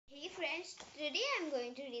friends, today I'm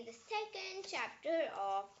going to read the second chapter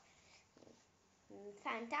of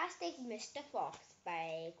Fantastic Mr. Fox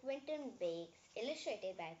by Quentin Bakes,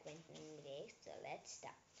 illustrated by Quentin Bakes. So let's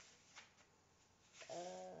start.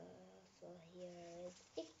 So here is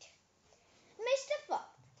it. Mr. Fox.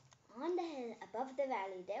 On the hill above the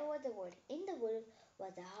valley there was a wood. In the wood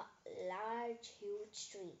was a large, huge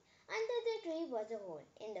tree. Under the tree was a hole.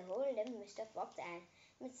 In the hole lived Mr. Fox and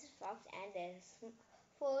Mrs. Fox and their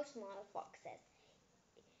four small foxes.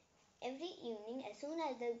 Every evening, as soon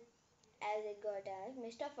as it got dark,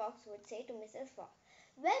 Mr. Fox would say to Mrs. Fox,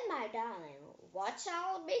 "Well, my darling, what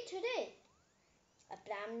shall it be today? A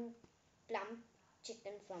plump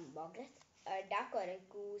chicken from Bogus, a duck or a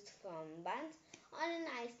goose from Buns, or a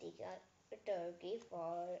nice turkey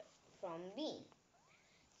from Bean?"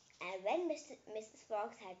 And when Mrs.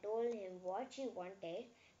 Fox had told him what she wanted,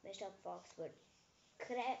 Mr. Fox would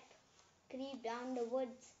creep down the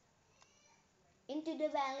woods into the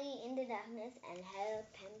valley in the darkness and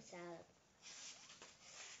help himself.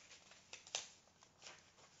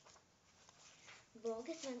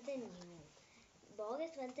 Bogus once and knew.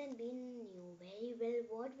 Bogus once and Bean knew very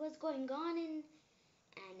well what was going on and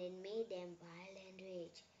it made them wild and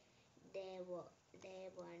rich. There were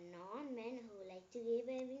non-men who liked to give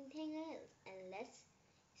everything else, unless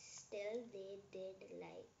still they did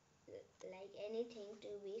like anything to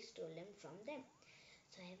be stolen from them.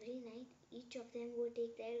 So every night, each of them would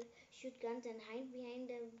take their shotguns and hide behind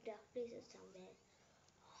the dark places somewhere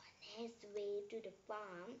on his way to the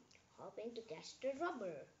farm, hoping to catch the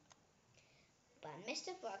robber. But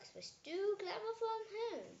Mr. Fox was too clever for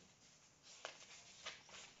him.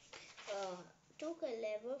 Uh, Too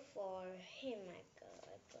clever for him, I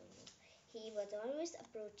don't know. He was always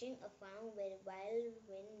approaching a farm with a wild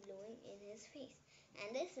wind blowing in his face, and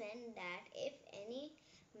this meant that if any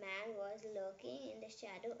man was lurking in the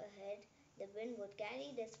shadow ahead, the wind would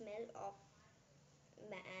carry the smell of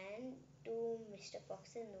man to Mr.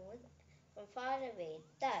 Fox's nose from far away.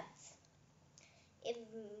 Thus, if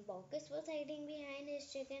Baucus was hiding behind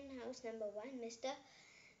his chicken house number one, Mr.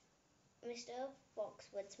 Fox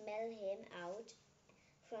would smell him out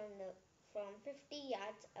from 50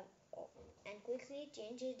 yards up and quickly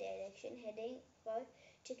change his direction, heading for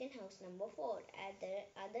chicken house number 4 at the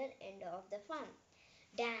other end of the farm.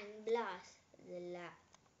 "Dang blast!"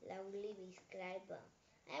 loudly cried Bounce.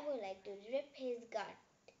 "I would like to rip his gut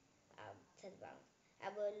out," said Bounce.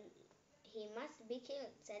 "He must be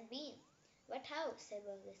killed," said Bean. "But how?" said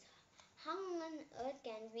Bogus. "How on earth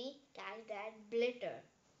can we catch that blitter?"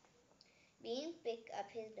 Bean picked up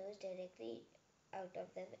his nose directly out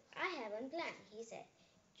of the way. "I have a plan," he said.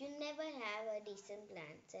 "You never have a decent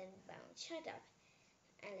plan," said Bounce. "Shut up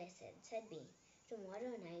and listen," said Bean.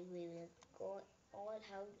 "Tomorrow night we will go all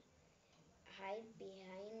hide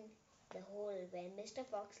behind the hole where Mr.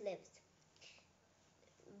 Fox lives.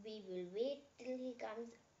 We will wait till he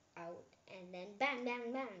comes out and then bang,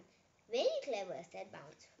 bang, bang." "Very clever," said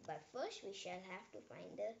Bounce. "But first we shall have to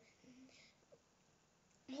find the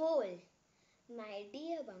hole." "My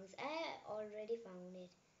dear Bounce, I already found it,"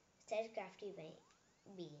 said Crafty Bean.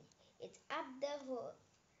 It's up the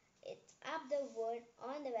wood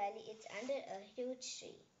on the valley. It's under a huge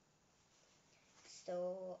tree."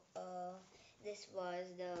 So, this was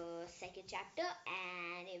the second chapter,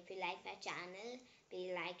 and if you like my channel,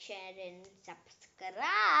 please like, share, and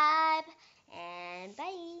subscribe. And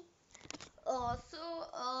bye.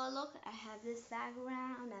 Look, I have this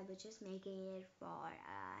background. I was just making it for.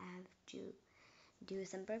 I have to do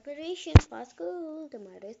some preparation for school.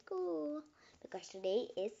 Tomorrow is school because today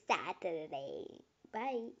is Saturday.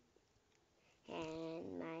 Bye.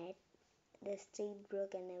 And the street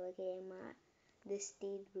broke and never came up. The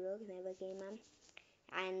street broke, never came up.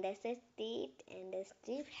 And the street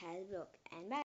has broke. And bye.